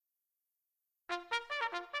Hello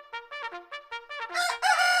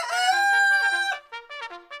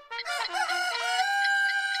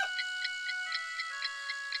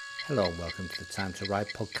and welcome to the Time to Ride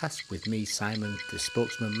podcast with me, Simon, the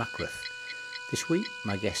spokesman Mackruff. This week,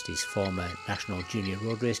 my guest is former National Junior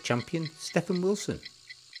Road Race champion, Stefan Wilson.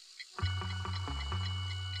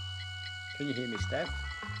 Can you hear me, Steph?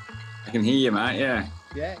 I can hear you, mate, yeah.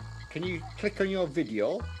 Yeah? Can you click on your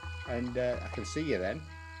video and I can see you then?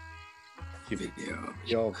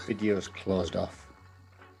 Your video's closed off.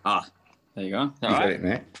 Ah, there you go. You got it,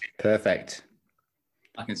 mate. Perfect.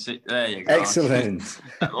 I can see. There you go. Excellent.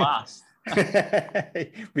 At last.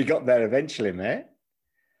 We got there eventually, mate.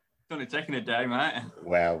 It's only taken a day, mate.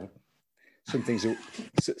 Well, some things.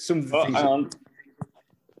 Some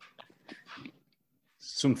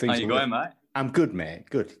things. How you going, mate? I'm good, mate.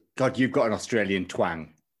 Good. God, you've got an Australian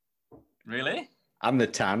twang. Really? I'm the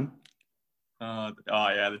tan. Oh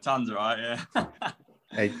yeah, the tan's all right, yeah.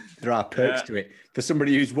 Hey, there are perks to it. For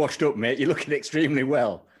somebody who's washed up, mate, you're looking extremely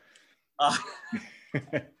well.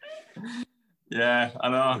 Yeah, I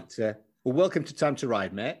know. But, well, welcome to Time to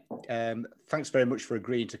Ride, mate. Thanks very much for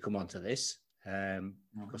agreeing to come onto this.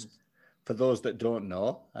 Because for those that don't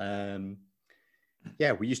know,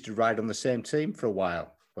 we used to ride on the same team for a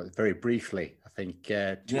while, but very briefly. I think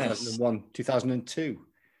 2001, 2002.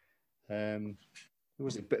 Who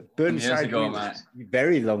was it? Burnside ago, mate.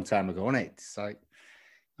 Very long time ago, wasn't it? It's like,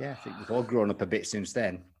 I think we've all grown up a bit since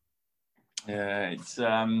then. Yeah, it's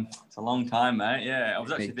a long time, mate. Yeah, I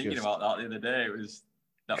was actually thinking about that the other day. It was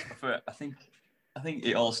that. I think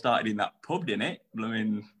it all started in that pub, didn't it?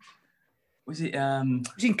 Was it? It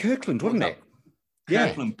was in Kirkland, wasn't it?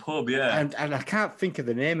 Kirkland pub, yeah. And I can't think of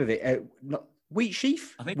the name of it.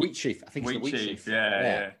 Wheatsheaf. I think Wheatsheaf. I think it's Wheatsheaf.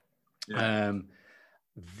 Yeah.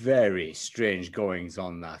 Very strange goings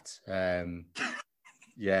on that.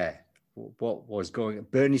 What was going?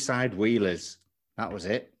 Burnside Wheelers. That was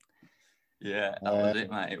it. Yeah, that was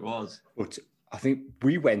it, mate. It was. But I think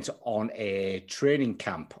we went on a training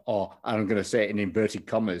camp, or I'm going to say in inverted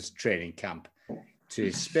commas, training camp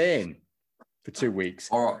to Spain for 2 weeks.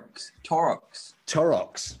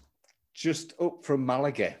 Torrox, just up from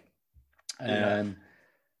Malaga.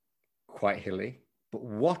 Quite hilly. But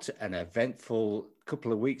what an eventful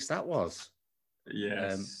couple of weeks that was.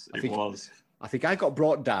 Yes, it was. I think I got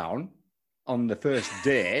brought down on the first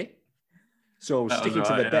day. So sticking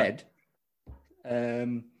to the bed.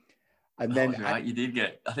 And then you did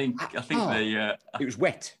get. I think it was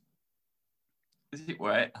wet. Is it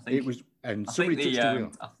wet? I think it was, and somebody touched the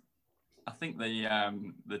wheel. I think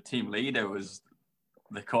the team leader was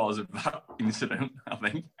the cause of that incident. I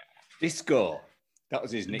think Disco. That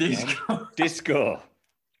was his nickname. Disco.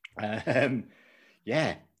 He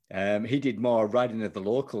did more riding of the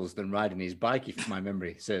locals than riding his bike, if my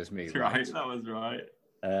memory serves me right. Right, that was right.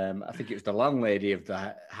 I think it was the landlady of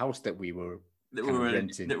the house that we were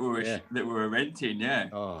renting. That we were renting, yeah.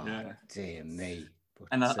 Oh, dear me. But,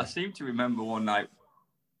 and I seem to remember one night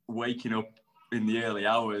waking up in the early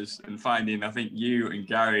hours and finding, I think, you and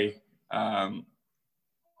Gary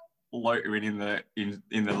loitering in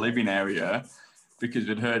the living area because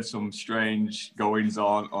we'd heard some strange goings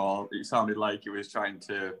on, or it sounded like it was trying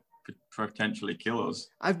to potentially kill us.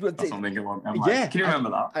 Or something. Can you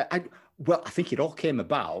remember that? I think it all came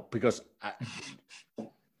about because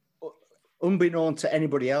unbeknown to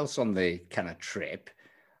anybody else on the kind of trip,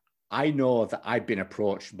 I know that I'd been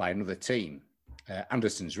approached by another team,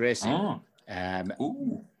 Anderson's Racing.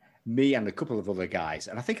 Me and a couple of other guys.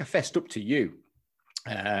 And I think I fessed up to you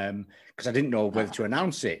because I didn't know whether to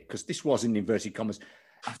announce it, because this was in inverted commas.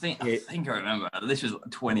 I think I remember. This was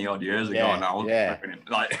 20 odd years ago now. Yeah.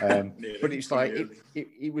 But it's like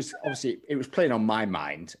it was obviously it was playing on my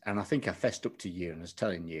mind, and I think I fessed up to you and I was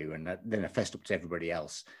telling you, and then I fessed up to everybody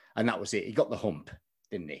else, and that was it. He got the hump,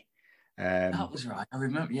 didn't he? That was right. I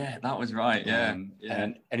remember. Yeah, that was right. Yeah,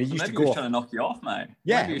 And he used to go. He was trying to knock you off, mate.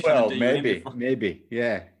 Yeah, maybe.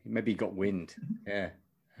 Yeah, maybe he got wind. Yeah.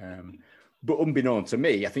 But unbeknown to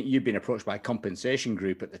me, I think you'd been approached by a compensation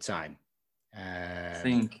group at the time. I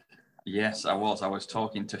think, yes, I was. I was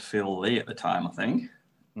talking to Phil Lee at the time, I think.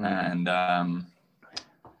 And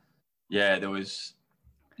there was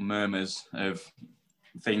murmurs of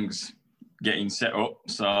things getting set up.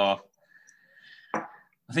 So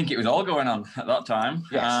I think it was all going on at that time.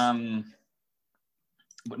 Yes.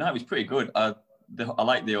 But no, it was pretty good. I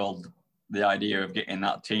like the idea of getting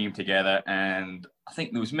that team together, and I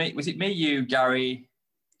think there was me. Was it me, you, Gary?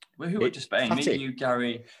 Who went to Spain? Fatty. Me,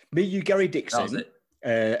 you, Gary Dixon.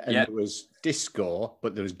 And there was Disco,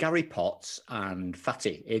 but there was Gary Potts and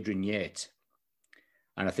Fatty, Adrian Yates.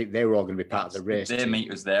 and I think they were all going to be part of the race. Their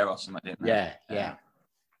meet was there or something, didn't they? Yeah.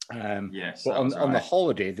 Yes, but on the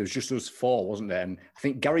holiday, there was just us 4, wasn't there? And I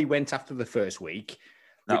think Gary went after the first week.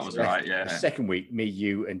 That was right, yeah. The second week, me,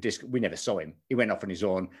 you, and Disc, we never saw him. He went off on his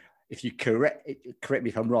own. If you correct me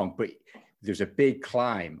if I'm wrong, but there was a big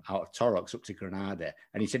climb out of Torrox up to Granada,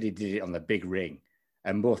 and he said he did it on the big ring.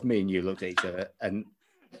 And both me and you looked at each other, and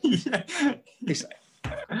he's like,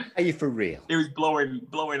 are you for real? He was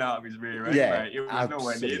blowing out of his rear end, mate. It was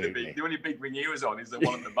nowhere near the big. The only big ring he was on is the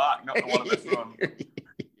one at the back, not the one at the front.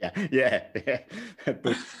 Yeah.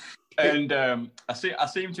 But, and I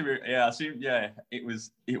seem to it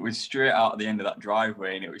was straight out at the end of that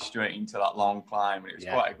driveway, and it was straight into that long climb, and it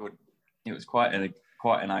was quite a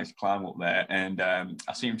nice climb up there. And I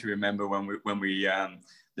seem to remember when we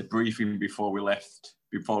the briefing before we left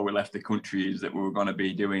the country is that we were going to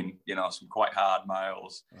be doing, some quite hard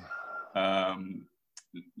miles,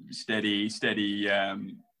 steady,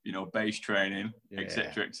 base training,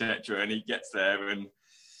 etc. And he gets there, and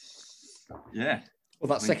well,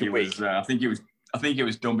 that second week, I think it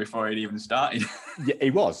was done before he'd even started. Yeah, he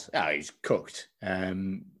was. He's cooked.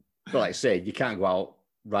 But like I say, you can't go out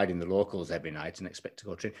riding the locals every night and expect to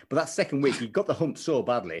go train. But that second week, he got the hump so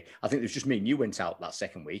badly. I think it was just me and you went out that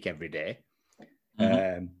second week every day.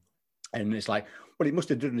 Mm-hmm. And it's like, well, it must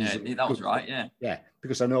have done. That was right. Yeah,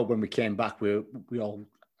 because I know when we came back, we all,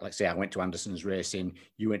 like say, I went to Anderson's Racing,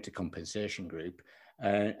 you went to Compensation Group,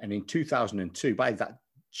 and in 2002, by that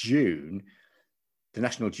June, the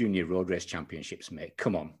National Junior Road Race Championships, mate.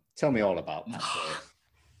 Come on, tell me all about that.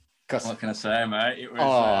 What can I say, mate? It was.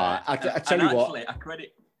 I tell you what.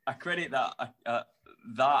 I credit that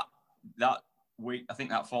week. I think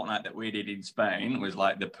that fortnight that we did in Spain was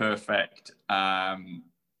like the perfect,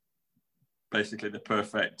 basically the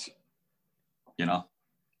perfect, what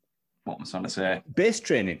am I trying to say? Base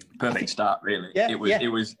training. Perfect start, really. Yeah,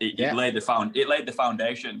 it laid the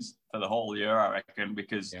foundations for the whole year, I reckon,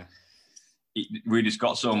 because we just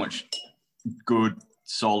got so much good,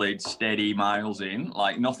 solid, steady miles in,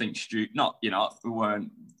 like nothing stupid. We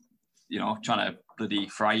weren't, trying to bloody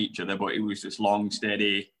fry each other, but it was just long,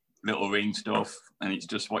 steady, little ring stuff, and it's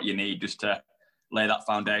just what you need just to lay that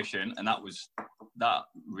foundation, and that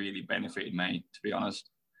really benefited me, to be honest.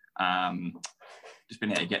 Just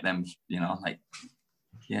being able to get them,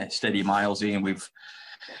 steady miles in with,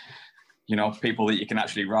 people that you can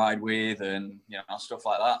actually ride with, and stuff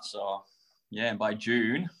like that. So and by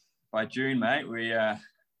June, mate, we had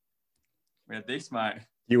this, mate.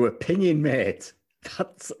 You were pinging, mate.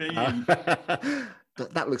 That's pinging.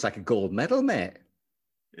 That looks like a gold medal, mate.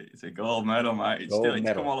 It's a gold medal, mate. It's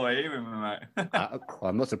come all the way here with me, mate.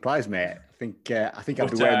 I'm not surprised, mate. I think I'll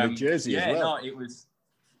be wearing the jersey as well. Yeah, no,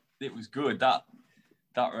 it was good. That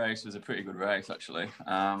race was a pretty good race, actually.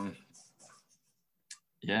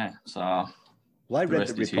 So. Well, I read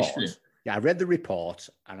the report. History. Yeah, I read the report,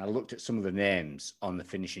 and I looked at some of the names on the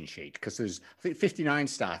finishing sheet, because I think 59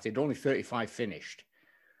 started, only 35 finished.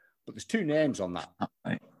 But there's 2 names on that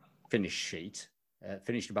finish sheet,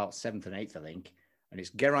 finished about 7th and 8th, I think. And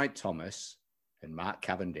it's Geraint Thomas and Mark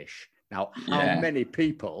Cavendish. Now, how many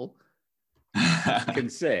people can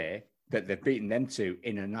say that they've beaten them 2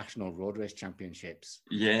 in a national road race championships?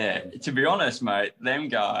 Yeah, to be honest, mate, them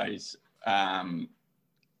guys,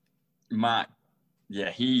 Mark,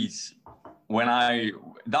 he's in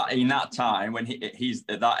that time when he's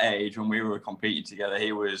at that age when we were competing together,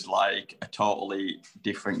 he was like a totally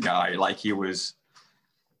different guy. Like he was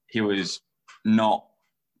not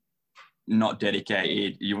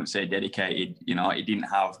dedicated. You wouldn't say dedicated. He didn't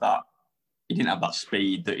have that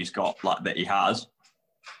speed that he's got, like that he has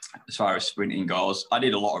as far as sprinting goes. I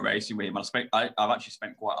did a lot of racing with him. I've actually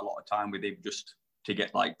spent quite a lot of time with him just to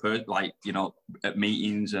get at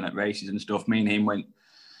meetings and at races and stuff. Me and him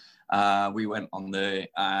we went on the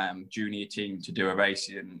junior team to do a race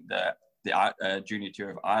in the junior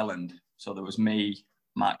tour of Ireland. So there was me,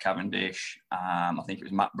 Mark Cavendish, I think it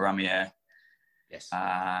was Matt Bramier, yes,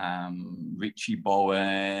 Richie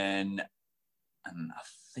Bowen, and I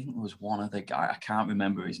think there was one other guy. I can't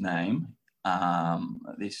remember his name at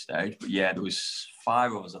this stage, but there was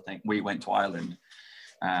 5 of us. I think we went to Ireland.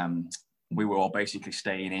 We were all basically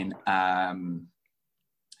staying in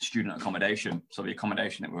student accommodation. So the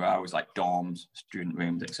accommodation that we were at was like dorms, student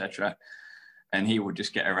rooms, etc. And he would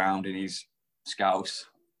just get around in his Scouse,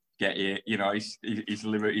 get you. He's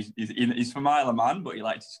from Isle of Man, but he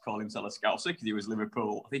liked to call himself a Scouser because he was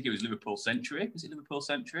Liverpool. I think it was Liverpool Century. Was it Liverpool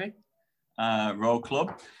Century? Road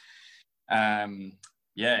Club. And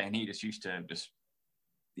he just used to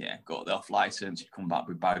go off license. He'd come back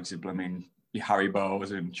with bags of blooming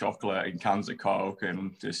Haribos and chocolate and cans of Coke,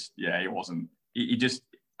 and just he wasn't. He just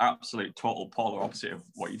absolute total polar opposite of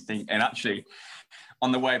what you think. And actually,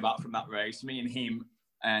 on the way back from that race, me and him,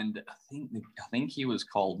 and I think he was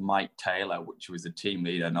called Mike Taylor, which was the team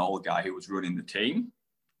leader, an old guy who was running the team.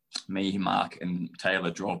 Me, Mark, and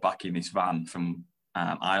Taylor drove back in this van from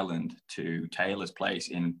Ireland to Taylor's place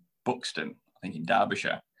in Buxton, I think in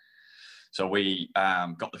Derbyshire. So we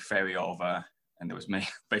got the ferry over, and there was me.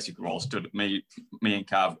 Basically, we all stood, me and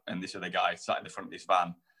Cav and this other guy sat in the front of this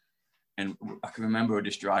van. And I can remember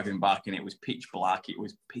just driving back, and it was pitch black. It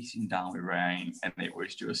was pissing down with rain, and it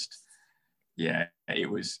was just, yeah, it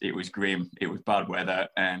was grim. It was bad weather,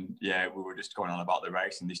 and yeah, we were just going on about the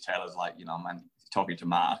race. And this Taylor's like, you know, man, talking to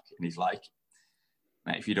Mark, and he's like,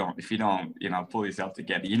 mate, if you don't, you know, pull yourself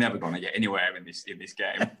together, you're never going to get anywhere in this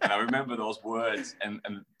game. And I remember those words, and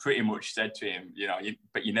pretty much said to him, you know,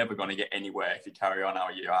 but you're never going to get anywhere if you carry on how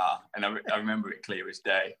you are. And I remember it clear as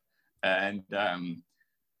day. And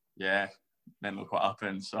yeah, then look what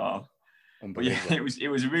happened. So, but yeah, it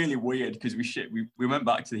was really weird because we went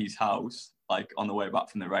back to his house, like on the way back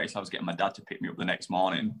from the race. I was getting my dad to pick me up the next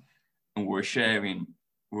morning, and we're staying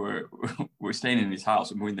in his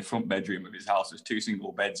house, and we're in the front bedroom of his house. There's 2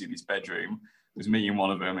 single beds in his bedroom. It was me in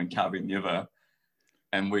one of them and Cav in the other.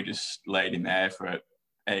 And we just laid in there for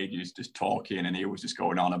ages, just talking. And he was just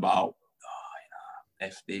going on about, you know,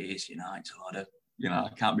 F this, you know, it's a lot of, you know, I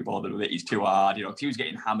can't be bothered with it. He's too hard, you know, because he was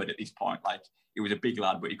getting hammered at this point. Like, he was a big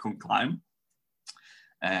lad, but he couldn't climb.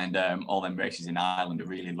 And all them races in Ireland are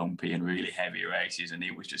really lumpy and really heavy races. And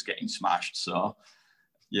he was just getting smashed. So,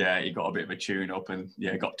 yeah, he got a bit of a tune up, and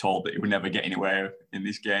yeah, got told that he would never get anywhere in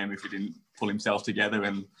this game if he didn't pull himself together.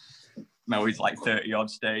 And now he's like 30 odd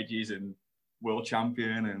stages and world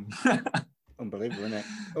champion, and unbelievable, isn't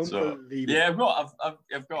it? So, yeah,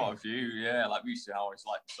 I've got a few. Yeah, like we used to always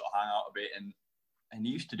like sort of hang out a bit, and he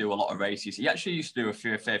used to do a lot of races. He actually used to do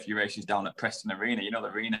a fair few races down at Preston Arena. You know the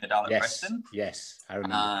arena down at Preston. Yes, I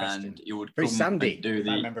remember and Preston. He would very sandy. Do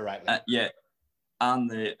the, I remember rightly. Yeah. And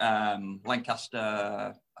the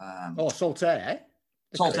Lancaster. Saltaire.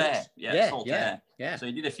 Saltaire, yeah, Saltaire. Yeah. So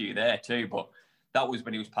he did a few there too, but that was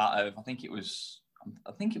when he was part of. I think it was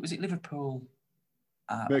Liverpool.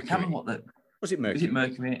 I can't remember what the. Was it Mercury? Was it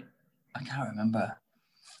Mercury? I can't remember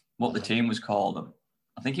what the team was called.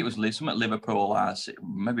 I think it was something Liverpool RC.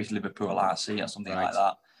 Maybe it's Liverpool RC or something like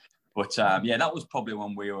that. But yeah, that was probably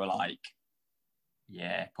when we were like,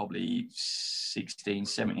 yeah, probably 16,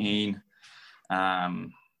 17.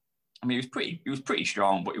 I mean, he was pretty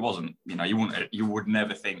strong, but he wasn't, you know, you would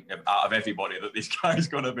never think out of everybody that this guy's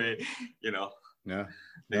going to be, you know,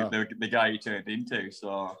 the guy he turned into.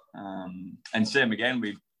 So, and same again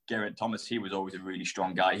with Geraint Thomas. He was always a really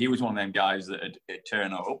strong guy. He was one of them guys that had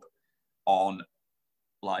turn up on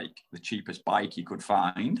like the cheapest bike he could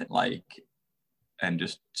find, like, and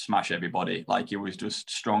just smash everybody. Like, he was just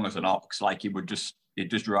strong as an ox. Like, he'd just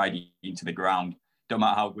ride you into the ground. Don't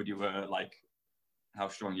matter how good you were, like, how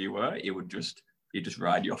strong you were, he'd just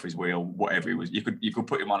ride you off his wheel, whatever it was. You could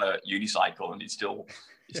put him on a unicycle and he'd still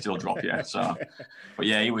drop you. So, but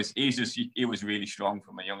yeah, he was really strong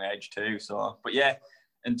from a young age too. So, but yeah,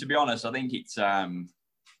 and to be honest, I think it's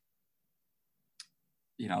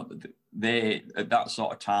you know, they at that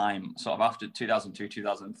sort of time, sort of after 2002,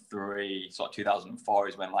 2003, sort of 2004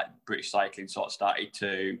 is when like British cycling sort of started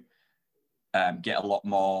to get a lot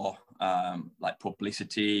more like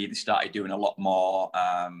publicity. They started doing a lot more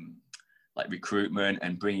like recruitment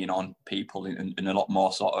and bringing on people in a lot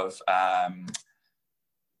more sort of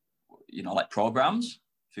you know, like programs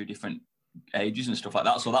through different ages and stuff like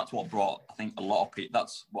that. So that's what brought, I think, a lot of people.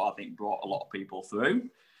 That's what I think brought a lot of people through.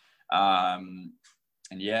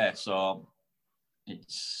 And yeah, so it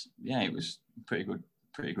was pretty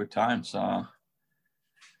good time. So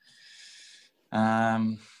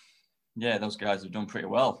yeah, those guys have done pretty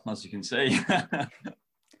well, as you can see.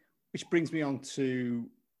 Which brings me on to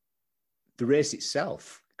the race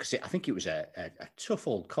itself, because I think it was a tough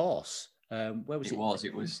old course. Where was it?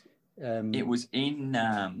 It was in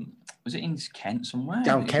was it in Kent somewhere?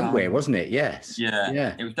 Down Kent way, wasn't it? Yes.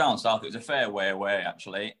 Yeah. It was down south. It was a fair way away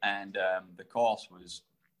actually, and the course was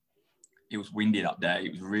windy that day.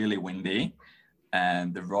 It was really windy,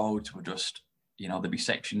 and the roads were just, you know, there'd be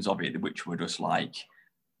sections of it which were just like,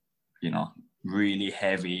 you know, really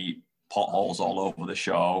heavy potholes all over the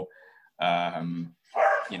show.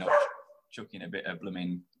 You know, chucking a bit of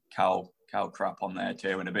blooming cow crap on there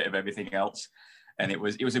too, and a bit of everything else. And it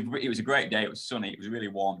was a great day. It was sunny. It was a really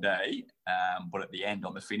warm day. But at the end,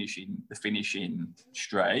 on the finishing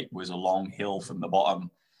straight was a long hill from the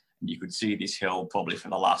bottom, and you could see this hill probably for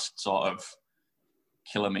the last sort of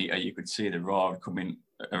kilometre. You could see the road coming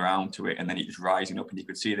around to it, and then it was rising up, and you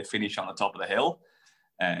could see the finish on the top of the hill.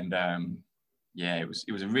 And yeah, it was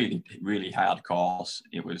a really, really hard course.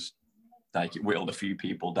 It was like it whittled a few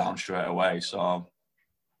people down straight away. So,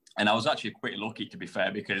 and I was actually quite lucky, to be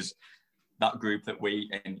fair, because that group that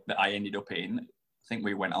I ended up in, I think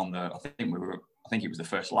we went on I think it was the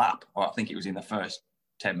first lap, or I think it was in the first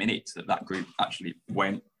 10 minutes that group actually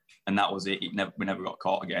went, and that was it. We never got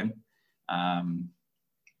caught again.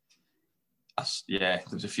 Yeah, there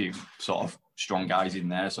was a few sort of strong guys in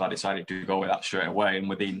there, so I decided to go with that straight away. And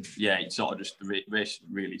within, it sort of just the race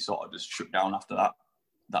really sort of just shut down after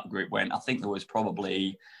that group went. I think there was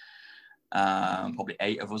probably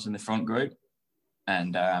 8 of us in the front group,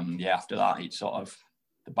 and after that,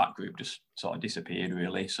 the back group just sort of disappeared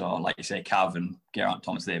really. So, like you say, Cav and Geraint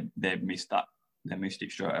Thomas, they missed that. They missed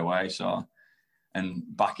it straight away. So, and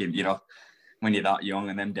back in, when you're that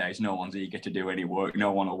young in them days, no one's eager to do any work.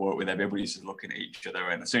 No one will work with everybody's just looking at each other.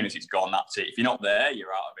 And as soon as it's gone, that's it. If you're not there,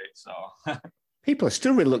 you're out of it. So people are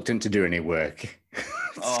still reluctant to do any work.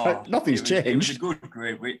 Like nothing's changed. It was a good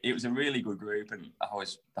group. It was a really good group. And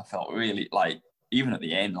I felt really like, even at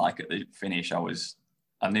the end, like at the finish,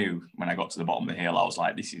 I knew when I got to the bottom of the hill, I was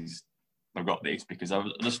like, I've got this, because I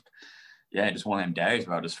was just one of them days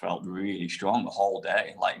where I just felt really strong the whole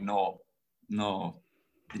day. Like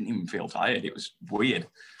didn't even feel tired. It was weird.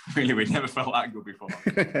 Really, we'd never felt that good before.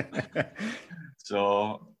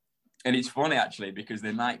 So, and it's funny actually, because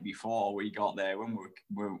the night before we got there, when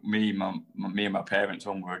me and my parents,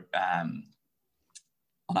 when we were on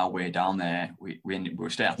our way down there, we were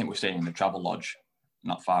staying. I think we were staying in the travel lodge,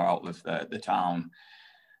 not far out of the town.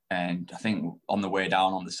 And I think on the way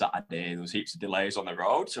down on the Saturday, there was heaps of delays on the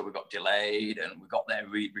road, so we got delayed, and we got there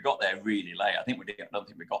really late. I don't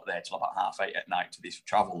think we got there till about 8:30 at night to this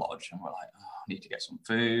travel lodge, and we're like, I need to get some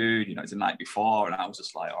food. It's the night before, and I was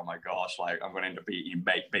just like, oh my gosh, like I'm going to end up eating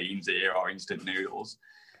baked beans here or instant noodles.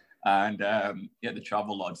 And the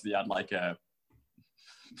travel lodge, they had like a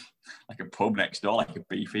pub next door, like a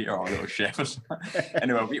beef eater or a little chef or something.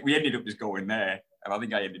 Anyway, we ended up just going there, and I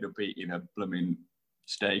think I ended up eating a blooming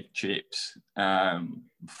steak, chips,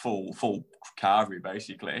 full carvery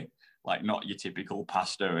basically, like not your typical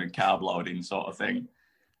pasta and carb loading sort of thing.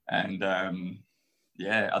 And I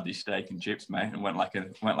had this steak and chips, mate, and went like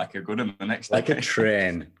a good one the next day. Like a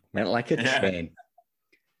train. Went like a train.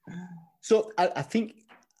 So I think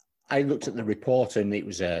I looked at the report, and it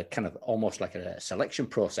was a kind of almost like a selection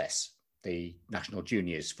process, the national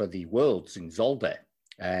juniors for the Worlds in Zolder.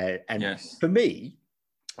 For me,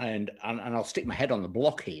 and I'll stick my head on the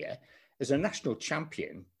block here, as a national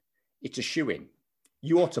champion, it's a shoo-in.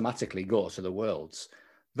 You automatically go to the Worlds.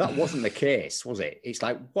 That wasn't the case, was it? It's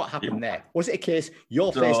like, what happened there? Was it a case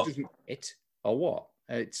your face doesn't fit, or what?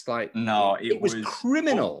 It's like, no, it was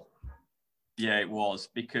criminal. Yeah, it was,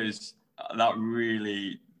 because that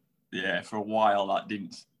really, for a while that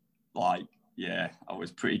didn't, I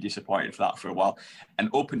was pretty disappointed for that for a while. And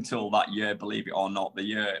up until that year, believe it or not, the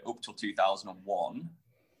year up till 2001,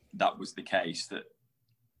 that was the case, that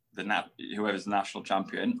whoever's the national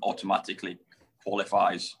champion automatically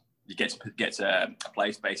qualifies. You gets a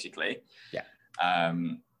place basically. Yeah.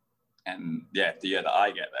 The year that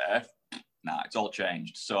I get there, it's all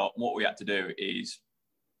changed. So what we had to do is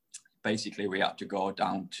basically we had to go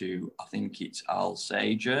down to, I think it's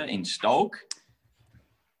Alsager in Stoke.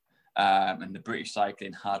 And the British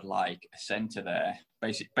Cycling had like a centre there.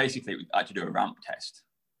 Basically, we had to do a ramp test.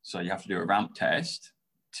 So you have to do a ramp test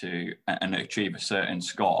and achieve a certain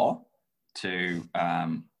score to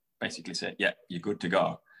basically say, yeah, you're good to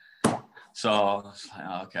go. So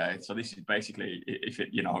okay, so this is basically, if it,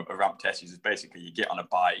 a ramp test is basically you get on a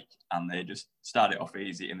bike and they just start it off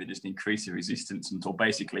easy and they just increase the resistance until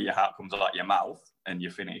basically your heart comes out your mouth and you're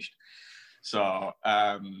finished. So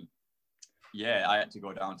I had to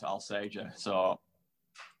go down to Alsager. So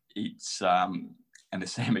it's and the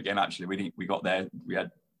same again. Actually, we got there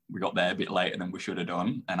a bit later than we should have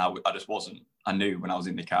done, and I just wasn't. I knew when I was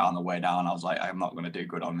in the car on the way down, I was like, I'm not going to do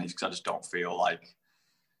good on this because I just don't feel like,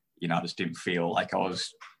 I just didn't feel like I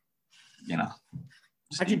was,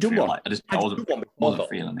 Had you done one? I wasn't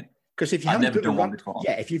feeling it. Because if you haven't done one before,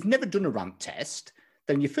 if you've never done a ramp test,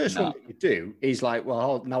 then your first one that you do is like,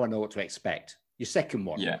 well, now I know what to expect. Your second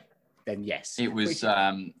one, then yes. It was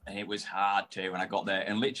hard too when I got there,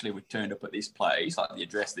 and literally we turned up at this place, like the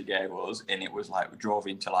address they gave us, and it was like we drove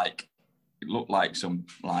into like, it looked like some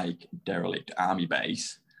like derelict army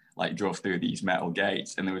base, like drove through these metal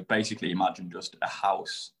gates, and there was basically, imagine just a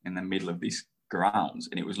house in the middle of these grounds,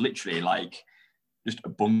 and it was literally like just a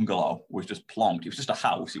bungalow was just plonked. It was just a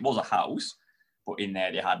house. It was a house, but in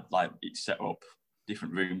there they had like it set up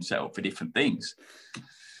different rooms set up for different things.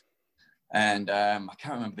 And I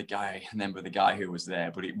can't remember the guy who was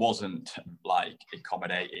there, but it wasn't like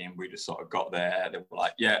accommodating. We just sort of got there. They were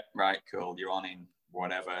like, yeah, right, cool, you're on in,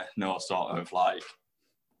 whatever. No sort of like,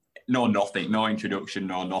 no nothing, no introduction,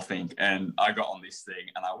 no nothing. And I got on this thing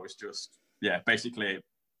and I was just, basically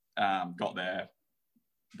got there.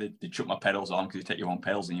 They chuck my pedals on because you take your own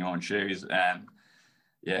pedals and your own shoes. And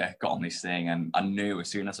got on this thing. And I knew as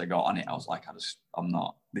soon as I got on it, I was like, I'm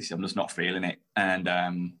just not feeling it. And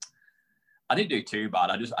I didn't do too bad.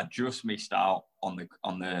 I just missed out on the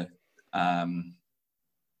I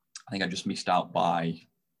think I just missed out by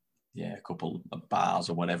a couple of bars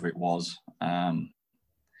or whatever it was.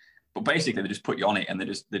 But basically they just put you on it and they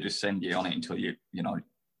just send you on it until you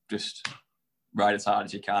just ride as hard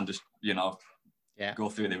as you can, just go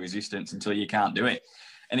through the resistance until you can't do it.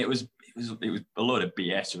 And it was a load of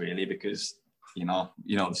BS really, because you know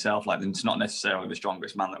yourself, like it's not necessarily the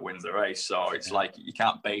strongest man that wins the race. So it's like you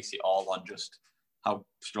can't base it all on just how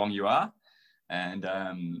strong you are. And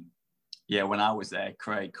when I was there,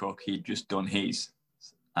 Craig Cook, he'd just done his.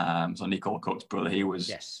 So Nicole Cook's brother, he was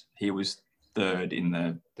third in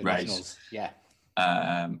the race. Nationals. Yeah.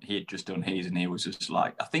 He had just done his, and he was just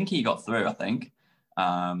like, I think he got through.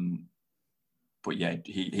 But yeah,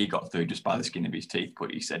 he got through just by the skin of his teeth.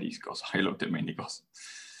 But he said he looked at me and he goes,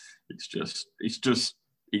 it's just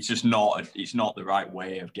not the right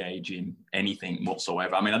way of gauging anything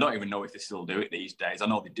whatsoever. I mean, I don't even know if they still do it these days. I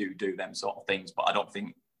know they do them sort of things, but I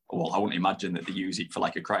wouldn't imagine that they use it for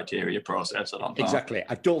like a criteria process. I don't know. Exactly.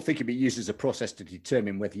 I don't think it'd be used as a process to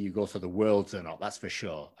determine whether you go to the Worlds or not. That's for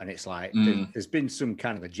sure. And it's like, there's been some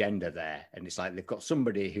kind of agenda there. And it's like, they've got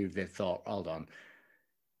somebody who they've thought, hold on,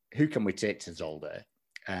 who can we take to Zolder?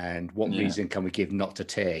 And what reason can we give not to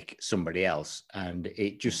take somebody else? And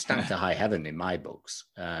it just stank to high heaven in my books.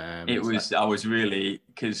 I was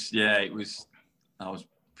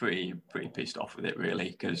pretty pissed off with it really,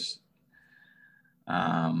 because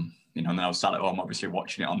and then I was sat at home obviously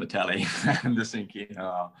watching it on the telly and just thinking,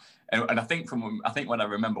 and I think when I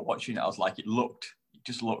remember watching it, I was like, it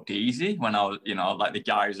just looked easy when I was, like the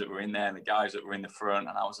guys that were in there and the guys that were in the front,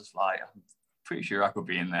 and I was just like, I'm pretty sure I could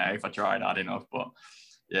be in there if I tried hard enough, but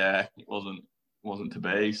it wasn't to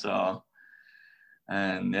be. So,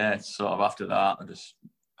 and sort of after that,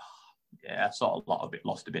 I sort of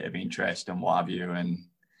lost a bit of interest and what have you. And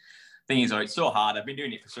thing is, it's so hard. I've been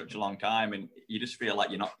doing it for such a long time, and you just feel like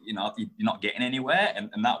you're not getting anywhere. And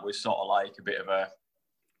that was sort of like a bit of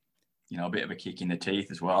a kick in the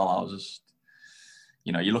teeth as well. I was just,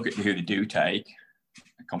 you look at who they do take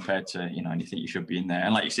compared to, and you think you should be in there.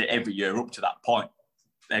 And like you say, every year up to that point,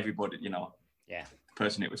 everybody, the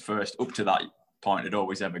person that was first up to that point had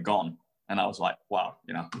always ever gone. And I was like, wow,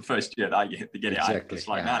 the first year that I get it, exactly. It's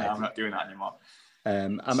like, no, I'm not doing that anymore.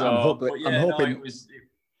 I'm hoping it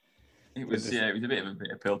was a bit of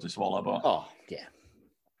a pill to swallow, but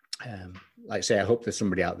like I say, I hope there's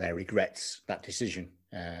somebody out there regrets that decision,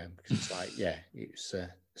 because it's like, it's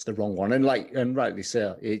the wrong one, and rightly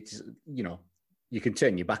so. It's you can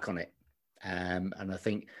turn your back on it, and I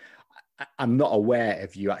think I'm not aware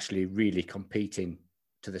of you actually really competing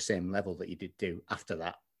to the same level that you did do after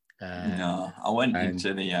that. No, I went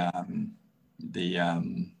into the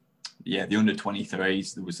under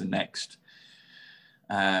 23s. There was the next.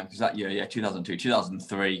 Because that year, 2002,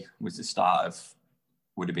 2003 was the start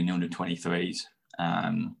would have been the under 23s.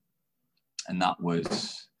 And that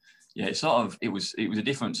was, it was a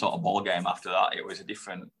different sort of ball game after that. It was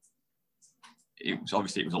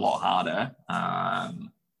obviously a lot harder.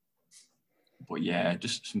 But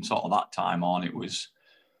just from sort of that time on, it was,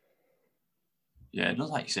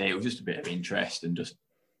 just like you say, it was just a bit of interest and just,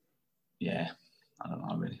 I don't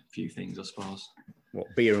know, really, a few things, I suppose.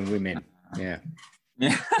 What, beer and women? Yeah.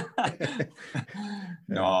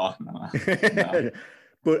 No.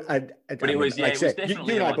 But it was it was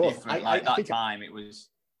definitely a lot different. Like that time, it was.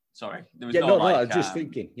 Sorry, there was no. I was just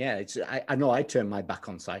thinking. I know I turned my back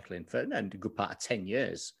on cycling for a good part of 10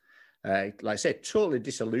 years. Like I said, totally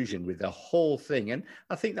disillusioned with the whole thing, and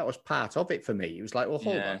I think that was part of it for me. It was like, well,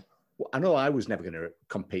 hold on. I know I was never going to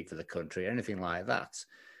compete for the country or anything like that,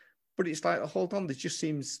 but it's like, hold on, there just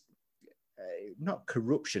seems. Not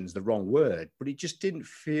corruption's the wrong word, but it just didn't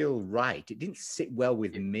feel right. It didn't sit well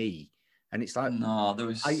with me. And it's like, no, there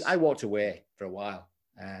was. I walked away for a while.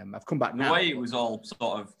 I've come back now. The way it was all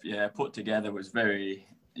sort of put together was very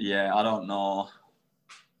I don't know.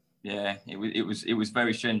 It was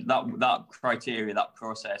very strange. That criteria, that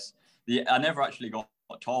process. I never actually got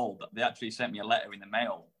told. They actually sent me a letter in the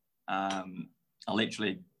mail.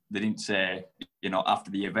 They didn't say after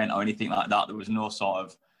the event or anything like that. There was no sort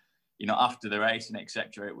of after the race and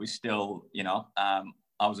etc. It was still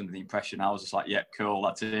I was under the impression, I was just like, yeah, cool,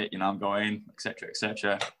 that's it, you know, I'm going, etc.,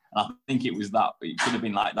 etc. And I think it was that, it could have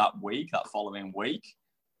been like that following week.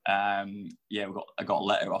 I got a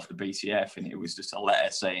letter off the BCF, and it was just a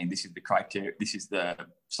letter saying this is the criteria, this is the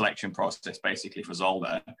selection process basically for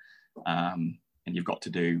Zolder, and you've got to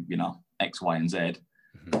do, you know, X, Y, and Z.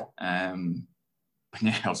 Mm-hmm.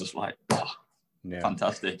 Yeah, I was just like, oh, yeah.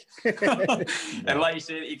 Fantastic. And like you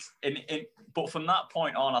said, but from that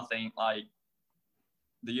point on, I think like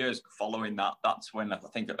the years following that, that's when I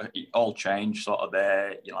think it all changed sort of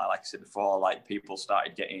there. You know, like I said before, like people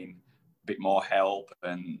started getting a bit more help,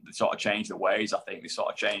 and they sort of changed the ways. I think they sort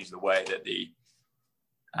of changed the way that they,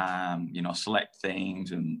 you know, select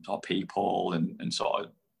things and sort of people and sort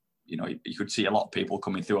of, you know, you could see a lot of people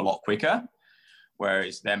coming through a lot quicker.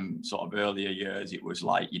 Whereas them sort of earlier years, it was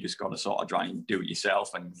like you just got to sort of try and do it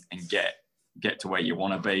yourself and get to where you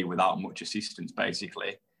want to be without much assistance,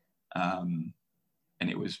 basically. And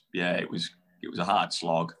it was a hard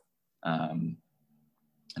slog, and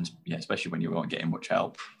yeah, especially when you weren't getting much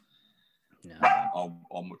help, or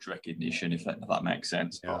much recognition, if that makes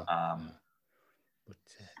sense. Yeah. But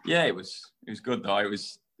yeah, it was good though. It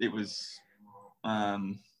was.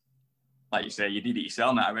 Like you say, you did it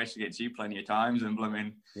yourself, mate. I raced against you plenty of times, and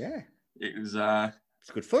blooming, yeah, it was. It's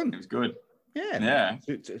good fun. It was good. Yeah, yeah.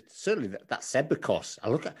 It's certainly that Sedbergh course. I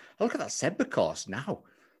look at that Sedbergh course now.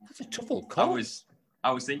 That's a tough old course.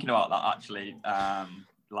 I was thinking about that actually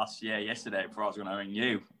yesterday before I was going to ring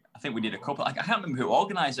you. I think we did a couple. I can't remember who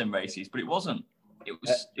organised them races, but it wasn't. It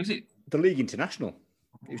was. Was it the League International?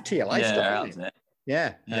 It was TLI stuff. That was it.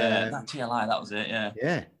 Yeah, that TLI. That was it. Yeah.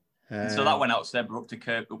 Yeah. So that went out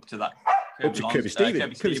Sedbergh up to that. Kirby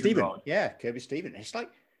Stephen. Yeah, Kirby Stephen. It's like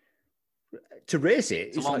to race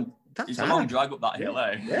it. It's a long drag up that hill,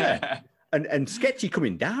 eh? Yeah. and sketchy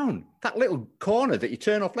coming down. That little corner that you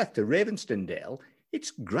turn off left to Ravenstondale,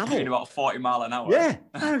 it's gravel. At about 40 mile an hour. Yeah.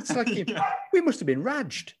 It's like we must have been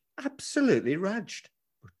raged. Absolutely raged.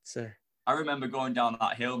 But, I remember going down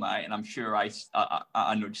that hill, mate, and I'm sure I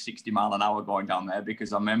nudged 60 mile an hour going down there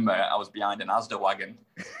because I remember I was behind an Asda wagon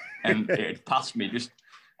and it had passed me just.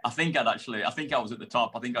 I think I was at the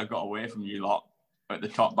top. I think I got away from you lot at the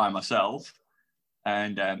top by myself.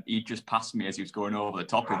 And he just passed me as he was going over the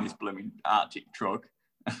top in this blooming Arctic truck.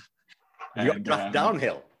 You got drafted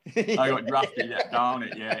downhill. I got drafted down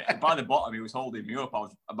it, yeah. And by the bottom, he was holding me up. I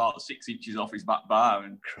was about 6 inches off his back bar.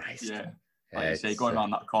 And Christ. Yeah. Like you say, going around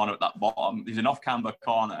that corner at that bottom, there's an off-camber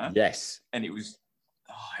corner. Yes. And it was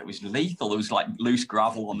lethal. There was like loose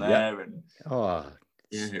gravel on there. Yep. And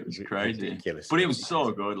yeah, it was crazy. Ridiculous. But it was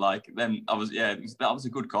so good. Like then that was a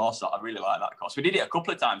good course. I really like that course. We did it a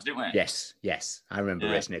couple of times, didn't we? Yes. I remember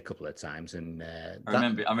racing it a couple of times, and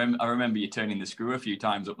I remember you turning the screw a few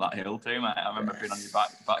times up that hill too, mate. I remember being on your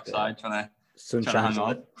backside trying to hang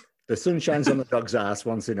on. The sun shines on the dog's ass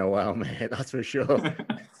once in a while, mate. That's for sure.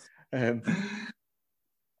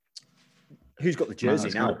 Who's got the jersey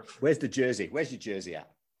now? Good. Where's the jersey? Where's your jersey at?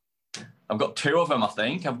 I've got two of them, I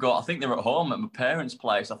think. I think they're at home at my parents'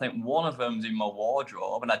 place. I think one of them's in my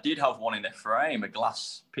wardrobe, and I did have one in a frame, a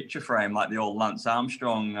glass picture frame, like the old Lance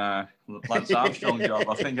Armstrong job. I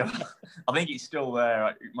think it's still there.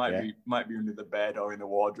 It might be under the bed or in the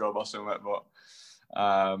wardrobe or something. But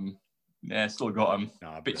still got them.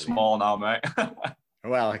 A bit small now, mate.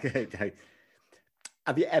 Well,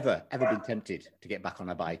 have you ever been tempted to get back on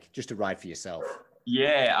a bike just to ride for yourself?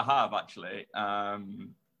 Yeah, I have actually.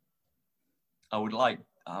 I'd like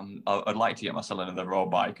to get myself another road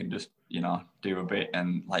bike and just, do a bit.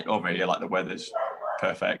 And like over here, like the weather's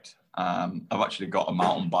perfect. I've actually got a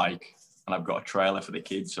mountain bike and I've got a trailer for the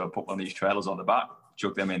kids. So I put one of these trailers on the back,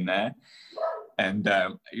 chuck them in there. And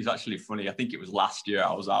it was actually funny. I think it was last year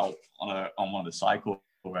I was out on one of the cycle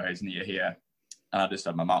rides near here. And I just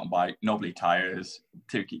had my mountain bike, knobbly tyres,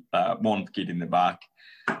 one kid in the back,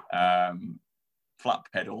 flat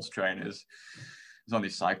pedals, trainers. It was on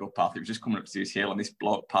this cycle path. It was just coming up to this hill, and this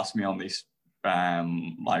bloke passed me on this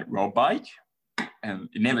road bike, and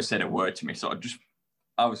he never said a word to me. So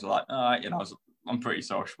I was like, all right, I'm pretty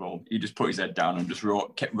sociable. He just put his head down and just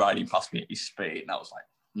kept riding past me at his speed, and I was like,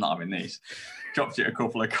 I'm not having this. Dropped it a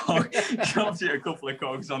couple of cogs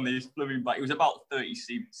on this blooming bike. It was about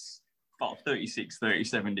 36,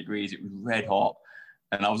 37 degrees. It was red hot.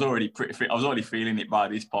 And I was already feeling it by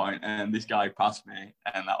this point, and this guy passed me,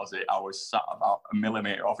 and that was it. I was sat about a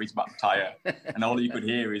millimetre off his back tyre, and all you could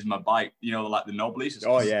hear is my bike, like the knobblies.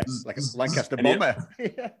 Oh, yeah, like a Lancaster bomber.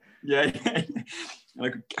 Yeah.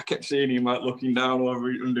 And I kept seeing him like looking down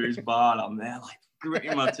under his bar, and I'm there like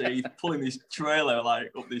gritting my teeth, pulling this trailer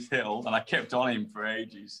like up this hill, and I kept on him for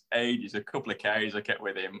ages, a couple of Ks I kept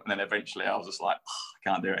with him, and then eventually I was just like, I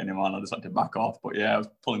can't do it anymore, and I just had to back off. But yeah, I was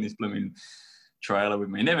pulling this blooming trailer with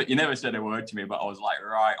me. He never said a word to me, but I was like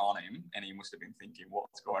right on him, and he must have been thinking,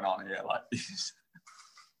 what's going on here? Like, this is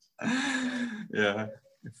yeah,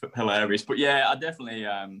 hilarious. But yeah, I definitely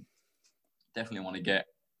want to get,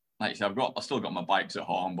 like I said, I still got my bikes at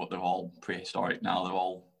home, but they're all prehistoric now. They're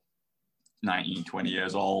all 19, 20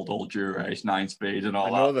 years old, all Dura-Ace 9-speed and all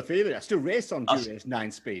that. I know the feeling. I still race on Dura-Ace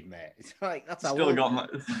 9-speed, mate. It's like, that's how still got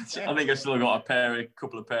I think I still got a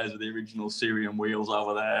couple of pairs of the original Syrian wheels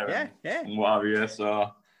over there. And what have you.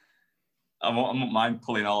 So I won't mind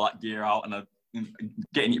pulling all that gear out and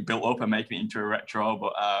getting it built up and making it into a retro.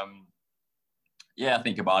 But yeah, I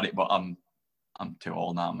think about it, but I'm too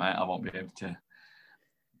old now, mate. I won't be able to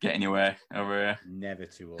get anywhere over here. Never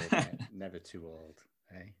too old, mate. Never too old.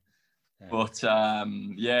 Hey. But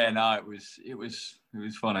it was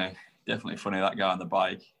funny. Definitely funny, that guy on the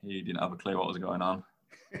bike. He didn't have a clue what was going on.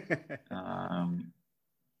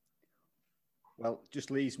 Well,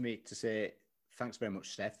 just leaves me to say thanks very much,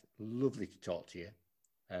 Steph. Lovely to talk to you.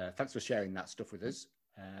 Thanks for sharing that stuff with us.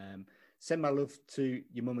 Send my love to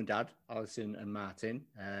your mum and dad, Alison and Martin.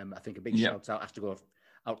 I think a big shout out has to go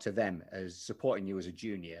out to them as supporting you as a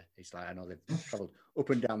junior. It's like, I know they've travelled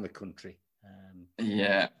up and down the country.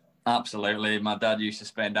 Yeah. Absolutely. My dad used to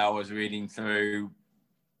spend hours reading through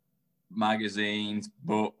magazines,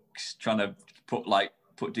 books, trying to put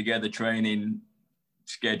together training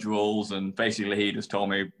schedules, and basically he just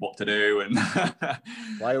told me what to do. And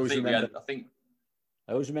I always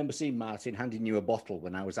remember seeing Martin handing you a bottle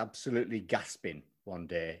when I was absolutely gasping one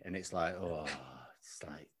day, and it's like,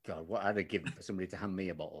 God, what I'd have given for somebody to hand me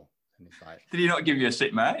a bottle. And it's like, did he not give you a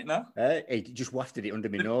sit, mate? No, he just wafted it under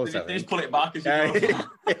my nose. Did he just pull it back as you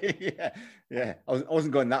go? yeah. I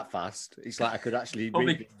wasn't going that fast. It's like I could actually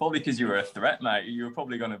probably because you were a threat, mate. You were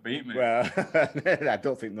probably going to beat me. Well, I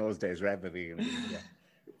don't think those days were ever going to be. Yeah.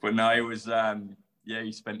 But no, it was.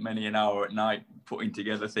 He spent many an hour at night putting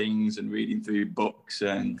together things and reading through books.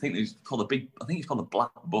 And I think it's called the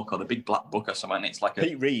Black Book or the Big Black Book or something. It's like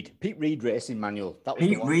Pete Reed Racing Manual. That was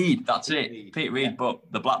Pete Reed. That's it. Pete Reed book,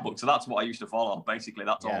 the Black Book. So that's what I used to follow. Basically,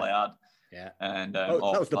 that's all they had. Yeah. And that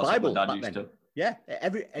was the Bible back then. Yeah.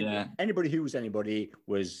 Anybody who was anybody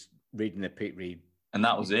was reading the Pete Reed. And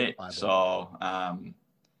that was it. Bible. So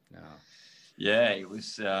yeah, it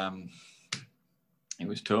was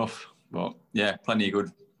tough. But yeah, plenty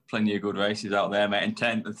of good races out there, mate. And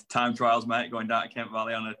time trials, mate, going down to Kent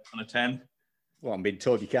Valley on a 10. Well, I'm being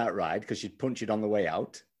told you can't ride because you'd punch it on the way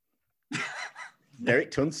out.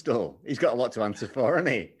 Derek Tunstall, he's got a lot to answer for, hasn't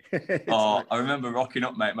he? I remember rocking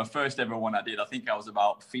up, mate. My first ever one I did, I think I was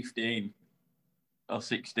about 15 or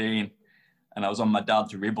 16, and I was on my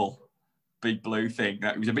dad's Ribble, big blue thing.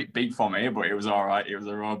 It was a bit big for me, but it was all right. It was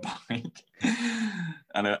a road bike.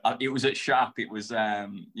 And it was at Sharp. I think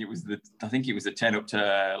it was the 10 up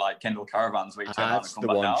to like Kendall Caravans where you turn around and come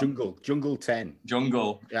back down. Jungle 10.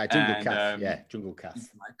 Jungle. Yeah, Jungle Calf. Jungle Calf. He's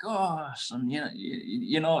like, gosh, and do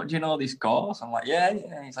you know this course? I'm like, yeah.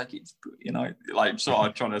 He's like, it's, like sort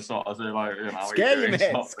of trying to sort of say like, scare you,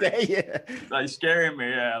 mate. Scare you. Like scaring me,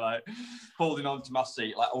 yeah. Like holding on to my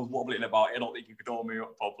seat, like I was wobbling about it. I don't think he could hold me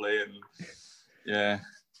up properly, and yeah,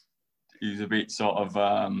 he was a bit sort of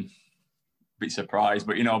bit surprised,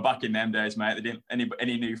 but back in them days, mate, they didn't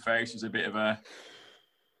any new face was a bit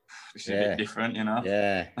different,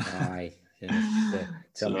 Yeah, aye.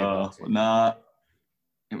 Tell me about it. Nah,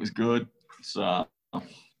 it was good. So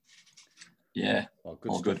yeah, well,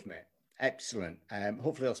 good stuff, good, mate. Excellent.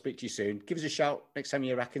 Hopefully I'll speak to you soon. Give us a shout next time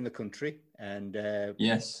you're back in the country, and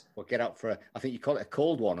yes, we'll get out for I think you call it a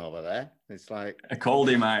cold one over there. It's like a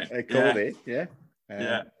coldie, mate. A coldie, yeah.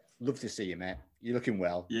 Yeah. Love to see you, mate. You're looking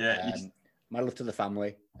well. Yeah. My love to the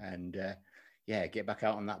family, and get back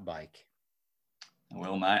out on that bike. I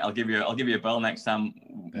will, mate. I'll give you a bell next time.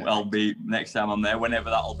 Next time I'm there, whenever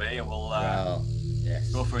that'll be, and we'll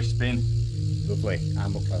go for a spin. Lovely.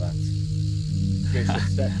 I'm up for that. Great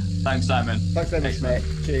stuff. Thanks, Simon. Thanks very much, mate.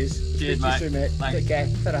 Cheers. Cheers, mate. Soon, mate. Thanks. Take care.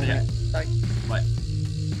 Mate. Thanks. Bye.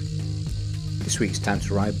 This week's Time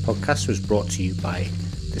to Ride podcast was brought to you by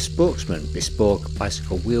The Spokesman, bespoke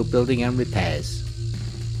bicycle wheel building and repairs.